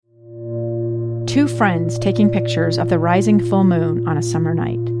Two friends taking pictures of the rising full moon on a summer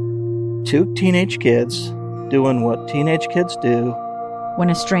night. Two teenage kids doing what teenage kids do. When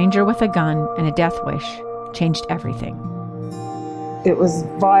a stranger with a gun and a death wish changed everything. It was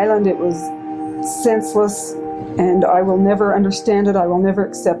violent, it was senseless, and I will never understand it, I will never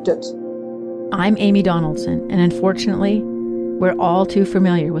accept it. I'm Amy Donaldson, and unfortunately, we're all too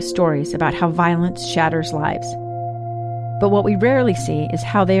familiar with stories about how violence shatters lives. But what we rarely see is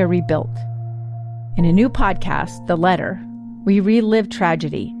how they are rebuilt. In a new podcast, The Letter, we relive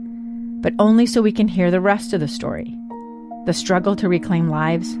tragedy, but only so we can hear the rest of the story. The struggle to reclaim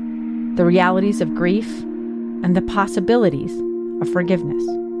lives, the realities of grief, and the possibilities of forgiveness.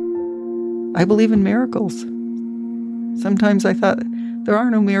 I believe in miracles. Sometimes I thought, there are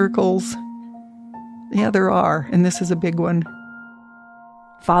no miracles. Yeah, there are, and this is a big one.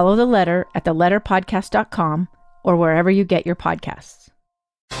 Follow The Letter at theletterpodcast.com or wherever you get your podcasts.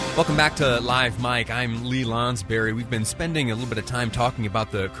 Welcome back to Live Mike. I'm Lee Lonsberry. We've been spending a little bit of time talking about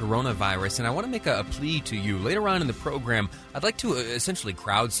the coronavirus, and I want to make a plea to you. Later on in the program, I'd like to essentially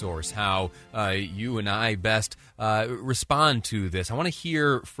crowdsource how you and I best respond to this. I want to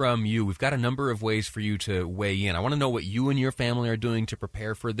hear from you. We've got a number of ways for you to weigh in. I want to know what you and your family are doing to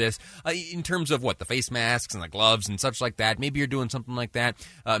prepare for this in terms of the face masks and the gloves and such like that. Maybe you're doing something like that.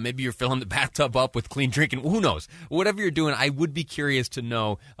 Maybe you're filling the bathtub up with clean drinking. Who knows? Whatever you're doing, I would be curious to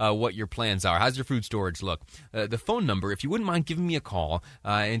know what your plans are. How's your food storage look? The phone number, if you wouldn't mind giving me a call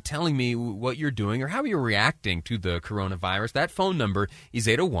and telling me what you're doing or how you're reacting to the coronavirus, that phone number is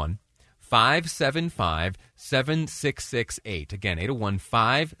 801-575-7668. Again,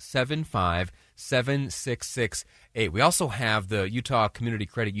 801-575-7668. We also have the Utah Community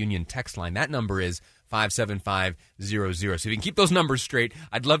Credit Union text line. That number is 57500. So if you can keep those numbers straight,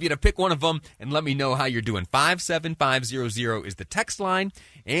 I'd love you to pick one of them and let me know how you're doing. 57500 is the text line.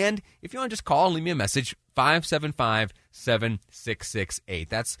 And if you want to just call and leave me a message, 575-7668.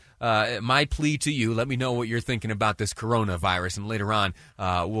 That's my plea to you. Let me know what you're thinking about this coronavirus, and later on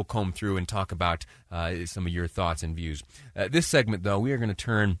we'll comb through and talk about some of your thoughts and views. This segment, though, we are going to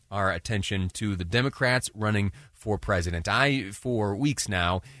turn our attention to the Democrats running for president. I, for weeks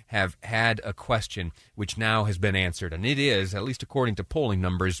now, have had a question which now has been answered, and it is, at least according to polling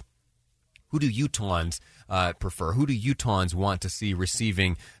numbers, who do Utahns prefer? Who do Utahns want to see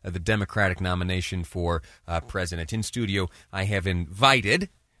receiving the Democratic nomination for president? In studio, I have invited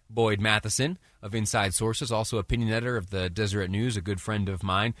Boyd Matheson of Inside Sources, also opinion editor of the Deseret News, a good friend of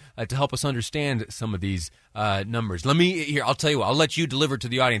mine, to help us understand some of these numbers. I'll tell you what, I'll let you deliver to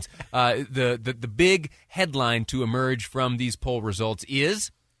the audience. The big headline to emerge from these poll results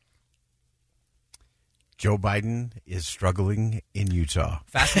is Joe Biden is struggling in Utah.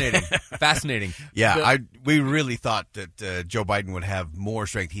 Fascinating. Fascinating. Yeah, we really thought that Joe Biden would have more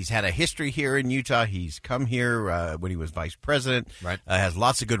strength. He's had a history here in Utah. He's come here when he was vice president. Right. Has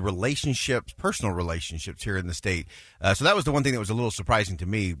lots of good relationships, personal relationships here in the state. So that was the one thing that was a little surprising to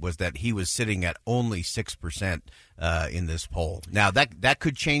me, was that he was sitting at only 6% in this poll. Now, that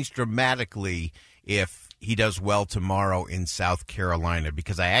could change dramatically if he does well tomorrow in South Carolina,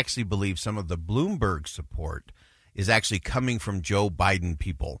 because I actually believe some of the Bloomberg support is actually coming from Joe Biden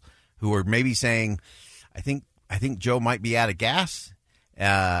people who are maybe saying, I think Joe might be out of gas,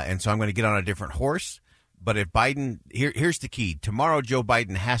 and so I'm going to get on a different horse. But if Biden, here's the key. Tomorrow, Joe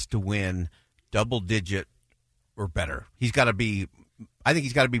Biden has to win double-digit or better. I think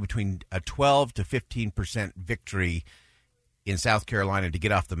he's got to be between a 12 to 15% victory in South Carolina to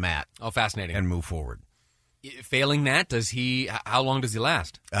get off the mat. Oh, fascinating. And move forward. Failing that, how long does he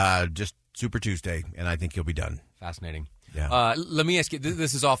last? Just Super Tuesday, and I think he'll be done. Fascinating. Yeah. Let me ask you,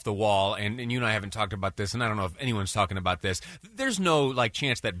 this is off the wall, and you and I haven't talked about this, and I don't know if anyone's talking about this. There's no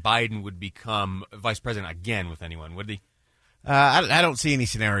chance that Biden would become vice president again with anyone, would he? I don't see any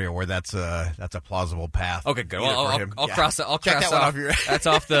scenario where that's a plausible path. Okay, good. Well, I'll cross that. Check that one off your. That's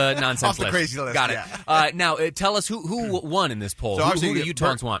off the nonsense off the list. Crazy list. Got it. Yeah. Now, tell us who won in this poll. So who do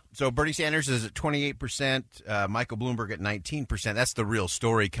Utahns want? So Bernie Sanders is at 28%. Michael Bloomberg at 19%. That's the real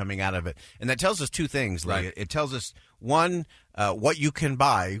story coming out of it, and that tells us two things. Right. It tells us, one, what you can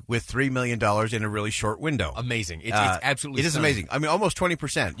buy with $3 million in a really short window. Amazing. It's absolutely. It is amazing. I mean, almost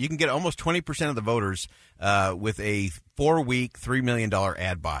 20%. You can get almost 20% of the voters with a 4-week, $3 million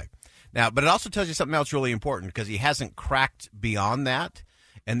ad buy. Now, but it also tells you something else really important, because he hasn't cracked beyond that,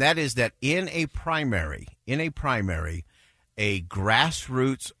 and that is that in a primary, a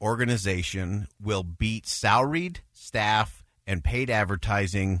grassroots organization will beat salaried staff and paid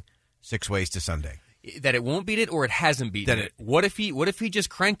advertising 6 ways to Sunday. That it won't beat it, or it hasn't beaten it. What if he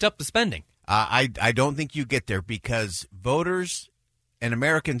just cranked up the spending? I don't think you get there, because voters, and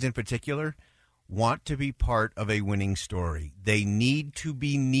Americans in particular, want to be part of a winning story. They need to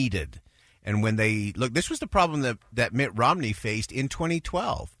be needed. And when they look, this was the problem that Mitt Romney faced in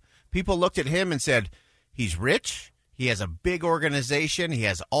 2012. People looked at him and said, he's rich, he has a big organization, he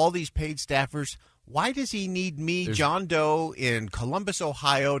has all these paid staffers. Why does he need me, John Doe, in Columbus,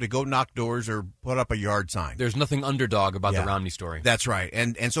 Ohio, to go knock doors or put up a yard sign? There's nothing underdog about the Romney story. That's right.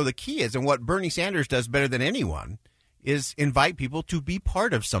 And so the key is, and what Bernie Sanders does better than anyone, is invite people to be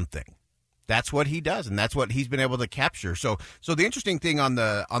part of something. That's what he does, and that's what he's been able to capture. So the interesting thing on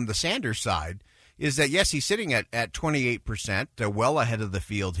the Sanders side is that, yes, he's sitting at 28%, well ahead of the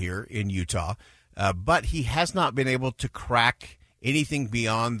field here in Utah, but he has not been able to crack anything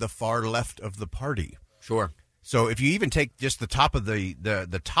beyond the far left of the party. Sure. So if you even take just the top of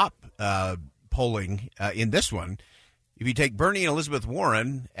the top polling in this one, if you take Bernie and Elizabeth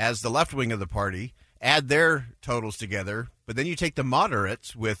Warren as the left wing of the party, add their totals together, but then you take the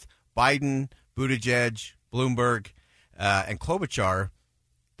moderates with Biden, Buttigieg, Bloomberg, and Klobuchar,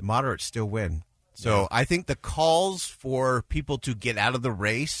 the moderates still win. So I think the calls for people to get out of the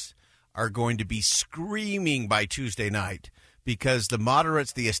race are going to be screaming by Tuesday night, because the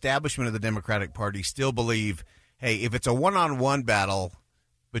moderates, the establishment of the Democratic Party, still believe, hey, if it's a one-on-one battle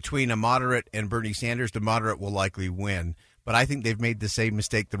between a moderate and Bernie Sanders, the moderate will likely win. But I think they've made the same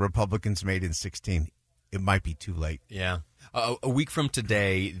mistake the Republicans made in 2016. It might be too late. Yeah. A week from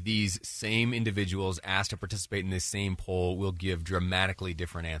today, these same individuals asked to participate in this same poll will give dramatically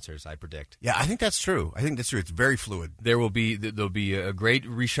different answers, I predict. Yeah, I think that's true. It's very fluid. There'll be a great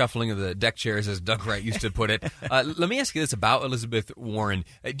reshuffling of the deck chairs, as Doug Wright used to put it. Let me ask you this about Elizabeth Warren.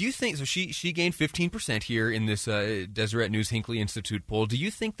 Do you think, so she gained 15% here in this Deseret News Hinckley Institute poll. Do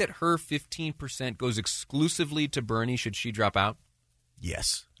you think that her 15% goes exclusively to Bernie should she drop out?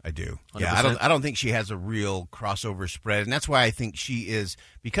 Yes. I do. 100%? Yeah, I don't think she has a real crossover spread, and that's why I think she is,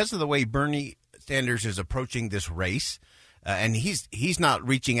 because of the way Bernie Sanders is approaching this race, and he's not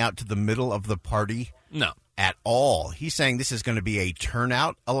reaching out to the middle of the party at all. He's saying this is going to be a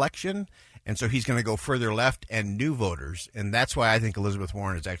turnout election, and so he's going to go further left and new voters, and that's why I think Elizabeth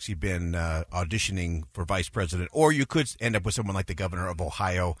Warren has actually been auditioning for vice president. Or you could end up with someone like the governor of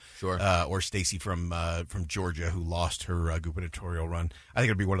Ohio, sure, or Stacey from Georgia, who lost her gubernatorial run. I think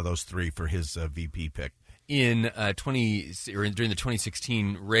it'd be one of those three for his VP pick. During the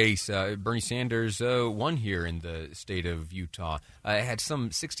 2016 race, Bernie Sanders won here in the state of Utah. Had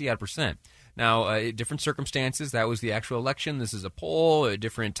some 60-odd%. Now, different circumstances. That was the actual election. This is a poll, a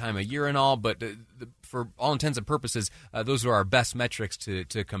different time of year and all. But for all intents and purposes, those are our best metrics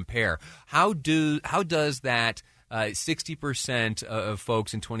to compare. How does that 60% of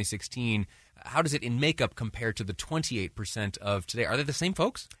folks in 2016? How does it in makeup compare to the 28% of today? Are they the same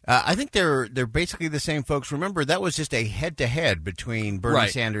folks? I think they're basically the same folks. Remember, that was just a head-to-head between Bernie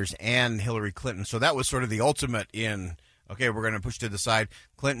Sanders and Hillary Clinton. So that was sort of the ultimate in, okay, we're going to push to the side.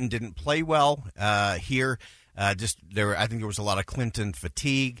 Clinton didn't play well here. I think there was a lot of Clinton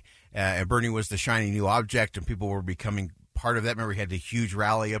fatigue, and Bernie was the shiny new object, and people were becoming part of that. Remember, he had a huge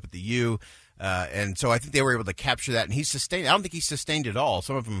rally up at the U. And so I think they were able to capture that, and he's sustained. I don't think he's sustained it all.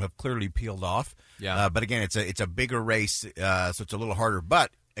 Some of them have clearly peeled off. Yeah. But again, it's a bigger race, so it's a little harder.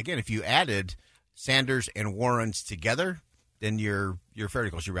 But again, if you added Sanders and Warren's together, then you're fairly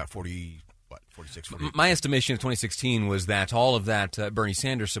close. You're about 46, 48. My estimation of 2016 was that all of that Bernie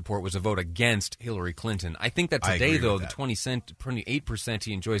Sanders support was a vote against Hillary Clinton. I think that today, though, the 28%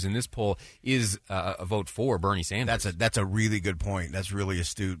 he enjoys in this poll is a vote for Bernie Sanders. That's a really good point. That's really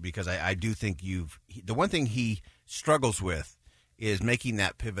astute, because I do think the one thing he struggles with is making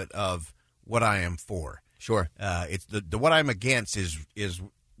that pivot of what I am for. Sure. It's the what I'm against is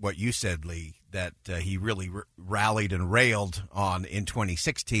what you said, Lee, that he really rallied and railed on in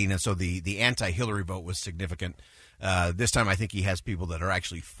 2016, and so the anti-Hillary vote was significant. This time I think he has people that are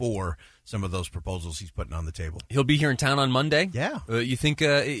actually for some of those proposals he's putting on the table. He'll be here in town on Monday? Yeah. You think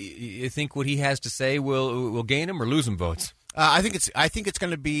what he has to say will gain him or lose him votes? I think it's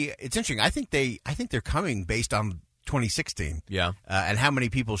going to be. It's interesting. I think they're coming based on 2016. Yeah. And how many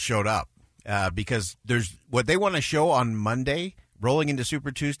people showed up, because there's what they want to show on Monday, rolling into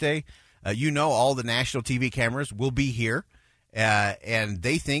Super Tuesday. All the national TV cameras will be here, and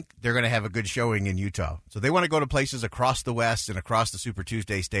they think they're going to have a good showing in Utah. So they want to go to places across the West and across the Super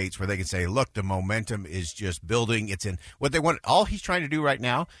Tuesday states where they can say, look, the momentum is just building. It's in what they want. All he's trying to do right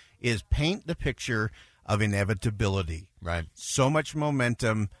now is paint the picture of inevitability. Right. So much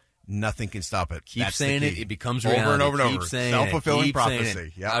momentum. nothing can stop it. Keep That's saying the it. key. It becomes over reality. and over and Keep over. saying Self-fulfilling Keep saying prophecy.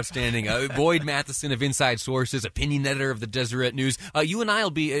 it. Yeah. Outstanding. Boyd Matheson of Inside Sources, opinion editor of the Deseret News. You and I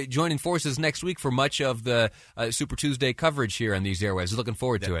will be joining forces next week for much of the Super Tuesday coverage here on these airwaves. Looking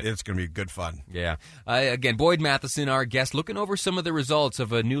forward to it. It's going to be good fun. Yeah. Again, Boyd Matheson, our guest, looking over some of the results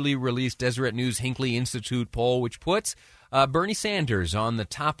of a newly released Deseret News Hinckley Institute poll, which puts Bernie Sanders on the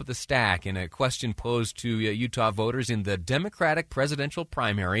top of the stack in a question posed to Utah voters in the Democratic presidential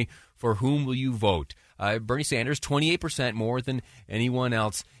primary. For whom will you vote? Bernie Sanders, 28% more than anyone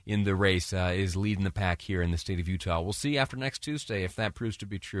else in the race, is leading the pack here in the state of Utah. We'll see after next Tuesday if that proves to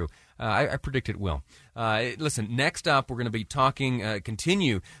be true. I predict it will. Listen, next up, we're going to be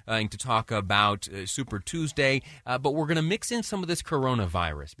continuing to talk about Super Tuesday, but we're going to mix in some of this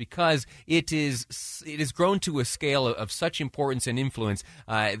coronavirus because it has grown to a scale of such importance and influence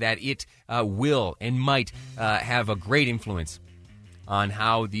that it will and might have a great influence on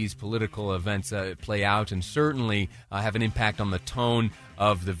how these political events play out, and certainly have an impact on the tone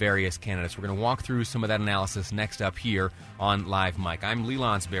of the various candidates. We're going to walk through some of that analysis next up here on Live Mike. I'm Lee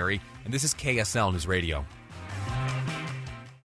Lonsberry, and this is KSL News Radio.